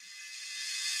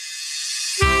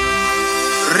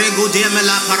rego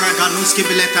demela paraganuski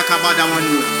bileta kabada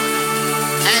wanu.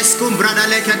 Eskum brada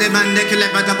leke de mande kele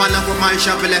bada bala ko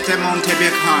maisha bilete monte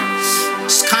bekha.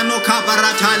 Skano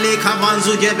kabarata le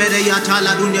kabanzu gebede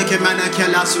yatala dunya ke mana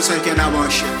kela susa ke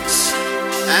nabashi.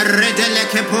 Erredele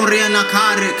ke poriana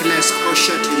kare kles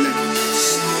koshetile.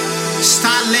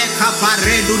 Stale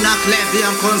kaparedu na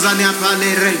klebian konzania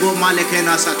pale rego maleke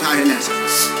na satahiles.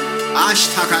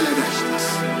 Ashtakalede.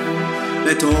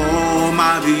 Let all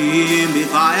my being be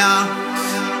fire,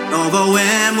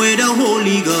 overwhelmed with the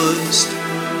Holy Ghost.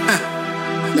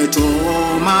 Let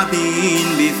all my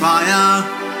being be fire,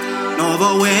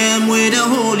 overwhelmed with the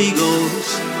Holy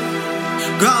Ghost.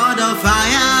 God of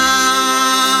fire,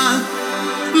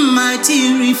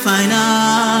 mighty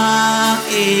refiner,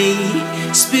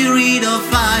 Spirit of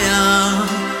fire,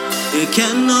 you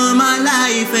can know my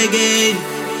life again.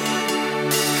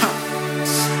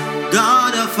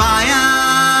 God of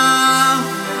fire,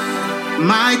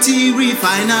 mighty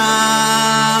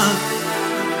refiner,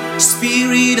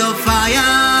 Spirit of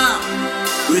fire,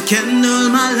 rekindle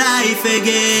my life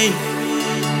again.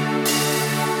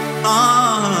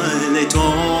 Oh, let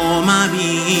all my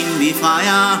being be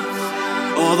fire,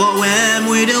 overwhelmed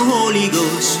with the Holy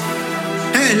Ghost.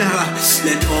 Hey,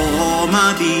 let all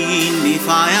my being be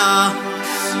fire,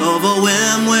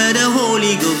 overwhelmed with the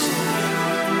Holy Ghost.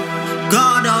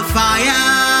 God of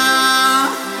fire,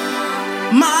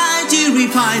 mighty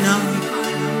refiner,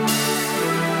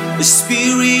 the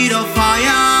Spirit of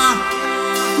fire,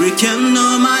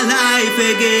 rekindle my life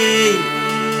again.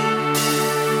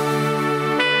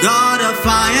 God of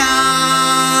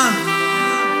fire,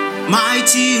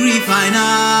 mighty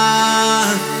refiner,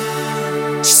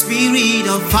 Spirit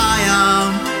of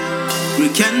fire,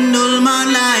 rekindle my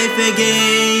life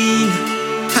again.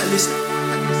 Listen.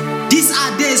 These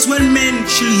are days when men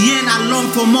should yearn and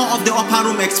long for more of the upper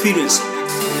room experience.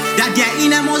 That their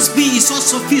innermost being is so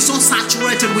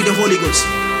saturated with the Holy Ghost.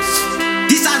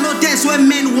 These are not days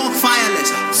when men walk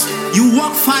fireless. You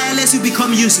walk fireless, you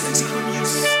become useless.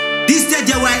 This day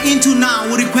they were into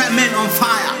now will require men on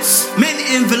fire. Men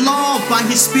enveloped by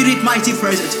His Spirit mighty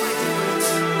presence.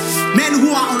 Men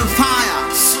who are on fire.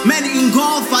 Men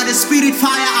engulfed by the Spirit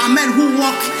fire are men who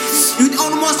walk with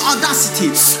almost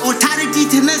audacity, authority,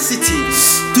 tenacity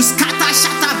to scatter,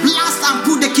 shatter, blast and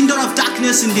put the kingdom of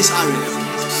darkness in this area.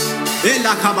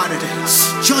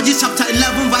 Judges chapter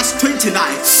 11 verse 29.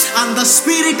 And the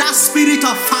Spirit, that Spirit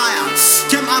of fire,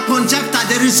 came upon Jephthah.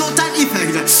 The resultant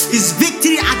effect is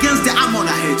victory against the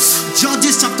Ammonites.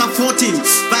 Judges chapter 14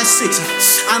 verse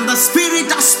 6. And the Spirit,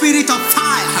 that Spirit of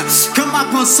fire, came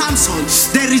upon Samson.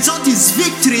 The result is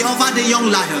victory over the young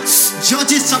lion.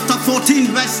 Judges chapter 14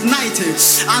 verse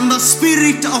 19. And the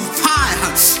Spirit of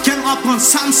fire came upon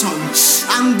Samson,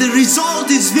 and the result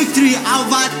is victory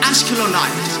over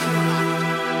Ashkelonite.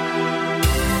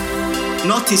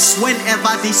 Notice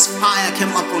whenever this fire came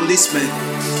upon this man,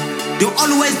 they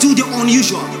always do the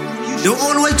unusual. They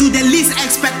always do the least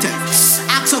expected.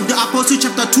 Acts of the Apostle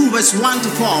chapter 2 verse 1 to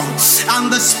 4.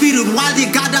 And the Spirit, while they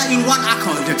gather in one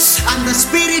accord, and the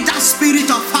Spirit, that Spirit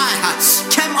of fire,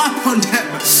 came upon them.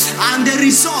 And the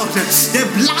result, they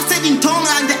blasted in tongues,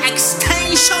 and the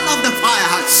extension of the fire.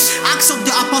 Acts of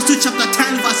the Apostle chapter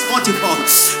 10 verse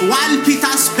 44. While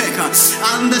Peter spake,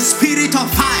 and the Spirit of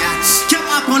fire came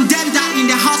upon them that in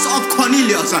the house of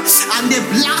Cornelius, and they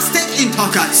blasted in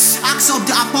tongues. Acts of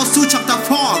the Apostle chapter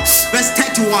 4 verse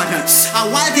 31. And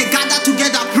while they gathered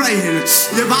together praying,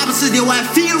 the Bible says they were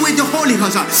filled with the Holy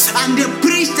Ghost, and they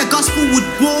preached the gospel with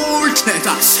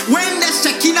boldness. When the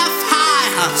Shekinah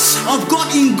fire of God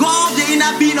engulfed the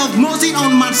inner being of Moses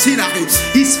on Mount Sinai,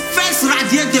 his face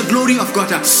radiated the glory of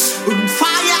God.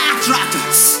 Fire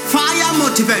attracts, fire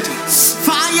motivates,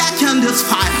 fire kindles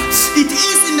fire. It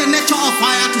is in the nature of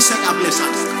fire to set ablaze.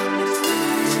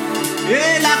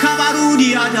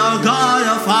 The God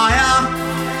of fire,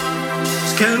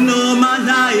 can know my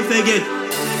life again.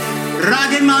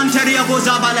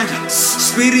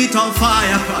 Spirit of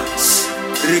fire,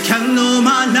 can know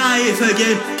my life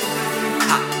again.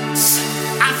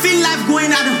 I feel life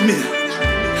going out of me.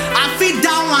 I feel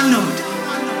down one note.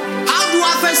 How do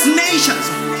I face nations?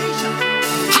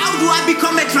 How do I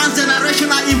become a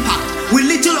transgenerational impact with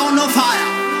little or no fire?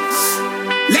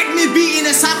 Let me be in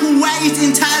a circle where its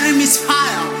interim is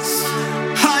fire.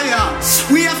 Higher.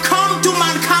 We have come to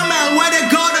Mount Carmel, where the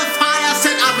God of fire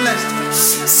set ablaze.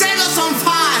 Set us on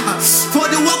fire for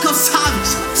the work of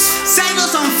service. Set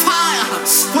us on fire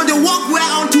for the work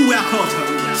whereunto we are called.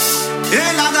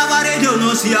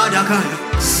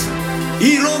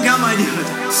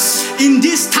 In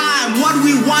this time, what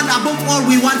we want above all,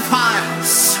 we want fire.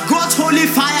 God's holy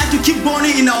fire to keep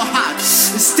burning in our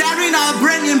hearts, stirring our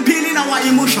brain, impelling our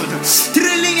emotions,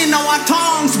 thrilling in our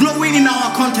tongues, glowing in our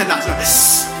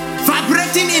countenance,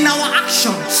 vibrating in our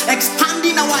action,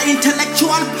 expanding our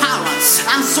intellectual power,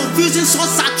 and suffusing, so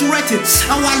saturating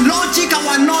our logic,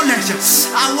 our knowledge,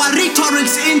 our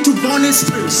rhetorics into burning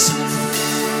streams.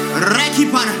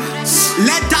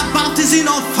 Let that baptism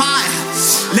of fire,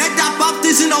 let that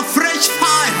baptism of fresh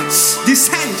fire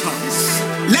descend.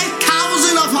 Let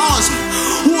thousands of us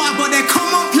who are but a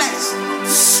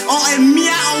commonplace or a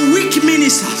mere or weak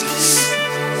minister,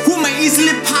 who may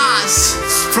easily pass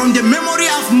from the memory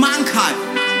of mankind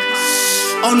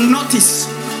unnoticed,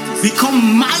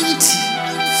 become mighty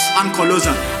and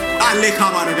colossal.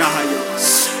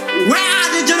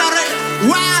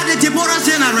 Where are the Deborah's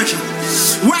generation?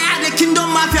 Where are the kingdom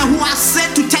mafia who are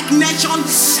set to take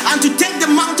nations and to take the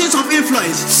mountains of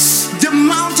influence, the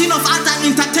mountain of art and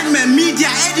entertainment, media,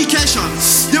 education,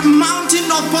 the mountain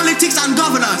of politics and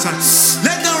governance?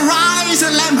 Let them rise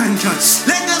and lament.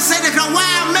 Let them say, where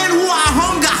are men who are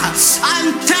hunger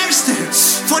and thirsty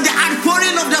for the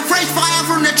outpouring of the fresh fire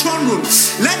from the throne room?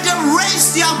 Let them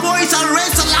raise their voice and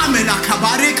raise the lament.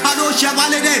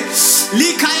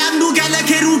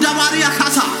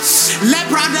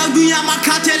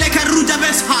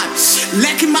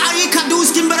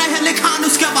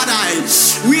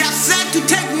 We are set to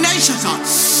take nations.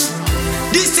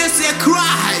 This is a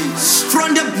cry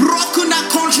from the broken and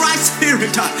contrite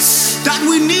spirit that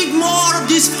we need more of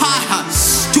this fire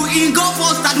to engulf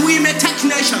us, that we may take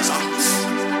nations.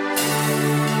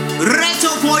 Raise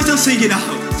your voice and sing it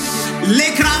out.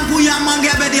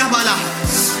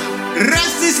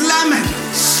 Rest this lament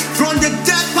from the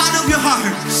depth part of your heart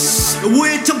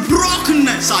with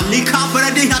brokenness.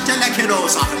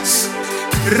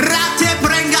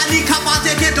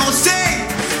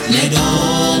 Let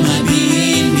all my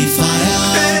being be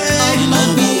fire,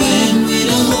 overwhelmed with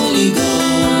the Holy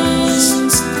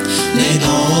Ghost. Let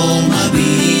all my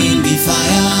being be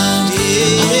fire,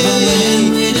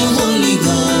 overwhelmed with the Holy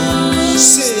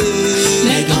Ghost.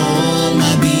 Let all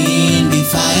my being be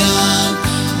fire,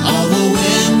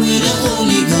 overwhelmed with the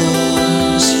Holy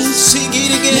Ghost. Sing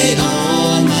it again. Let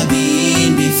all my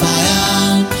being be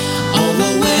fire,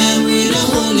 overwhelmed with the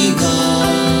Holy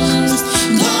Ghost.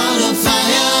 God of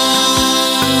fire,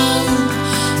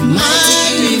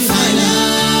 mighty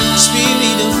refiner,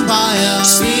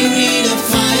 spirit of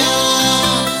fire,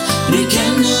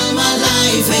 rekindle my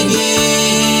life again.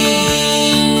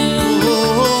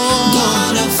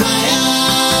 God of fire,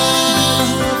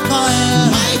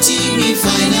 mighty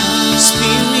refiner,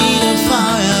 spirit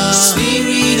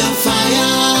of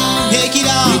fire, take it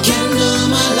out, rekindle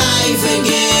my life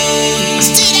again.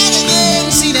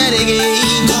 See that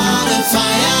again. God of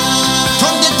fire,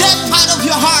 From the depth part of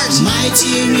your heart,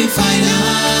 mighty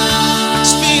refiner,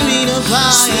 spirit of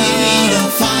fire,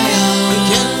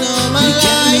 rekindle my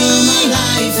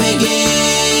life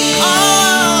again.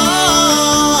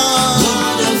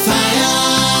 God of fire,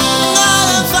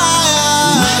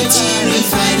 mighty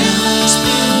refiner,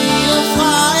 spirit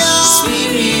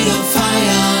of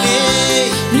fire,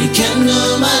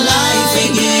 rekindle my life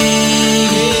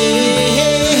again.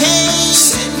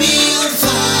 Set me on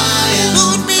fire,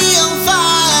 put me on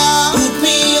fire, put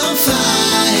me on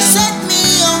fire, set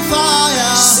me on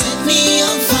fire, set me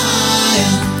on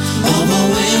fire,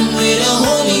 overwhelmed with the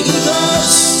Holy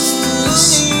Ghost. Put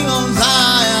me on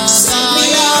fire, set me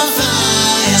on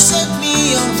fire, set me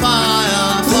on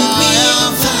fire, put me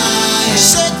on fire,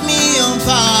 set me on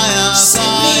fire,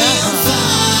 set me on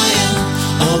fire,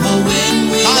 overwhelmed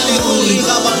with the Holy Ghost.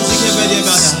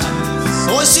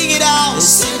 Oh, sing it out.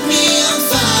 Set me on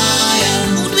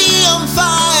fire, put me on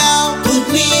fire, put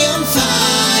me on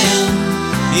fire.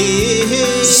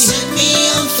 Yeah. Set me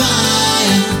on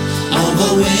fire,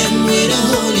 overwhelmed with the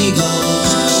Holy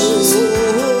Ghost.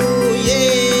 Oh,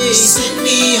 yeah. Set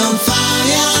me on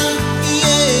fire,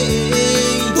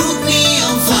 yeah. Put me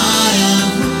on fire,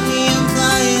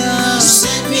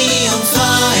 set me on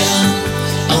fire,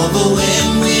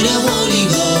 overwhelmed with the Holy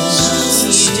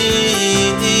Ghost. Yeah.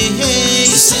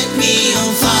 Set me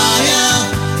on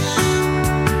fire,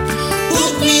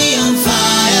 put me on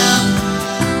fire,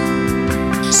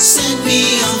 set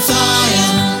me on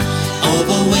fire,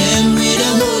 overwhelmed with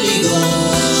the Holy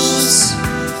Ghost.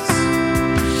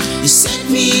 You set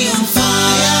me on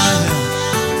fire,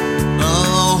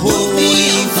 oh, put me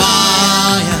on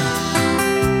fire.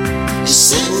 You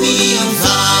set me on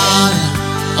fire,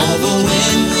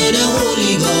 overwhelmed with the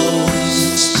Holy Ghost.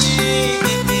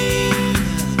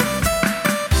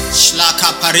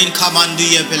 Shlaka parin kamandu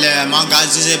yepele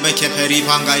mangazize bekeperi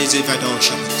pangaize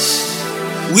fedosha.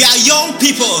 We are young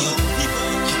people.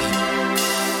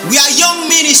 We are young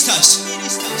ministers.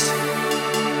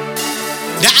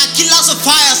 There are killers of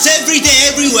fires every day,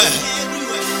 everywhere.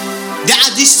 There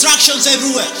are distractions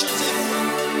everywhere.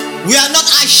 We are not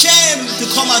ashamed to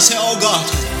come and say, oh God,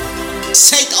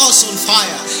 set us on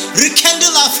fire.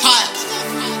 Rekindle our fire.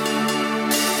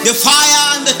 The fire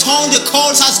and the tongue, the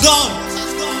coals has gone.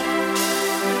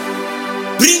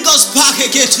 Bring us back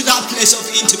again to that place of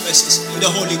intimacy with the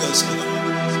Holy Ghost.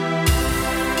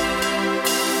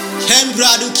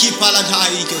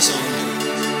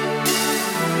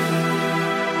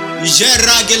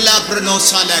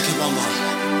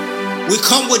 We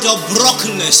come with our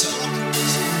brokenness.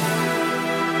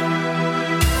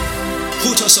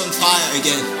 Put us on fire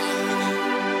again.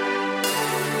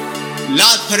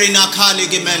 Lad Perinakali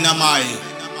Gimenamai.